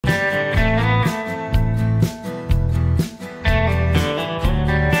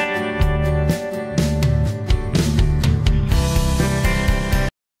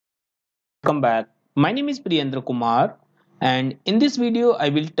welcome back. My name is Priyendra Kumar, and in this video I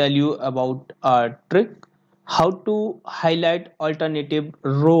will tell you about a trick how to highlight alternative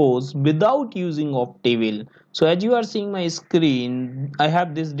rows without using of table. So as you are seeing my screen, I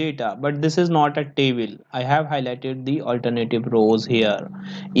have this data, but this is not a table. I have highlighted the alternative rows here.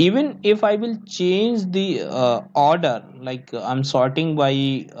 Even if I will change the order, like I'm sorting by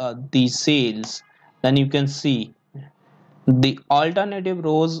the sales, then you can see the alternative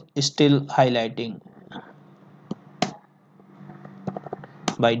rows still highlighting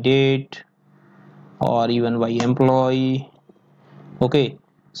by date or even by employee. Okay,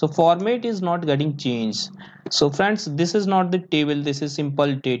 so format is not getting changed. So friends, this is not the table, this is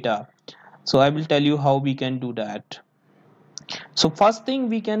simple data. So I will tell you how we can do that. So first thing,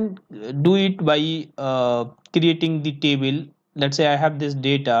 we can do it by creating the table. Let's say I have this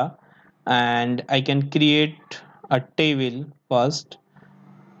data and I can create a table. First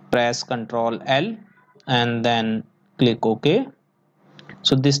press Ctrl L and then click OK.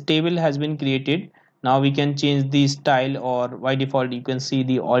 So this table has been created. Now we can change the style, or by default you can see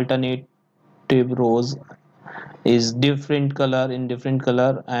the alternative rows is different color in different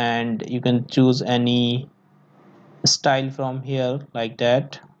color, and you can choose any style from here like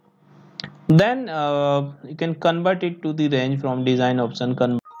that. Then you can convert it to the range from design option,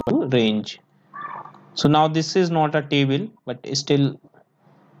 convert to range. So now this is not a table, but still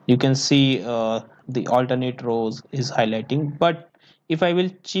you can see the alternate rows is highlighting. But if I will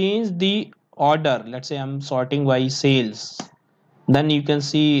change the order, let's say I'm sorting by sales, then you can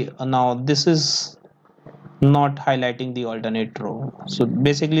see now this is not highlighting the alternate row. So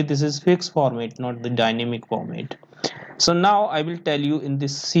basically this is fixed format, not the dynamic format. So now I will tell you in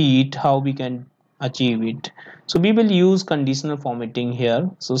this sheet how we can achieve it. So we will use conditional formatting here.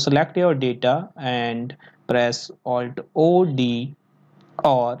 So select your data and press Alt O D,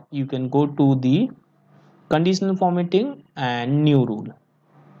 or you can go to the conditional formatting and new rule.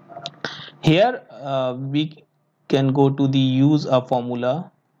 Here we can go to the use a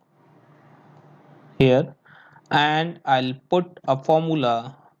formula here, and I'll put a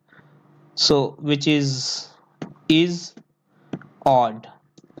formula so which is odd.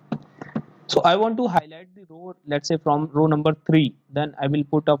 So I want to highlight the row, let's say from row number 3, then I will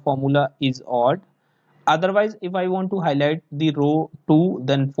put a formula is odd. Otherwise, if I want to highlight the row 2,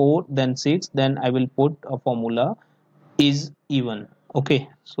 then 4, then 6, then I will put a formula is even. Okay,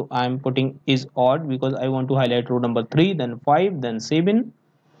 so I'm putting is odd because I want to highlight row number 3, then 5, then 7,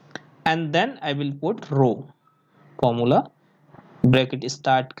 and then I will put row formula bracket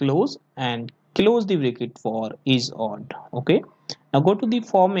start close and close the bracket for is odd. Okay, now go to the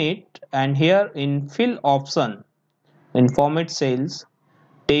format, and here in fill option in format cells,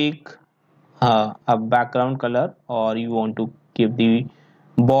 take a background color, or you want to give the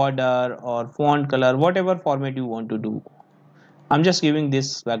border or font color, whatever format you want to do. I'm just giving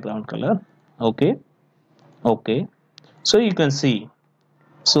this background color. Okay, okay, so you can see,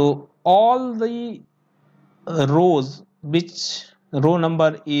 so all the rows which row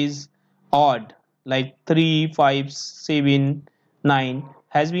number is odd, like 3, 5, 7, 9,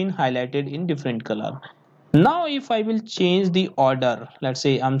 has been highlighted in different color. Now if I will change the order, let's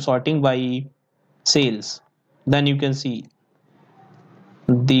say I'm sorting by sales, then you can see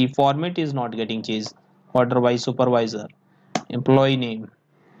the format is not getting changed. Order by supervisor, employee name,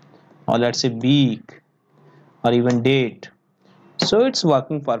 or let's say week, or even date. So it's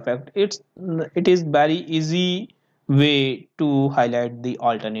working perfect. It is very easy way to highlight the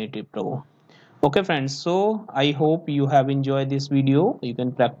alternative row. Okay friends, so I hope you have enjoyed this video. You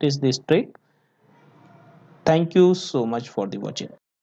can practice this trick. Thank you so much for the watching.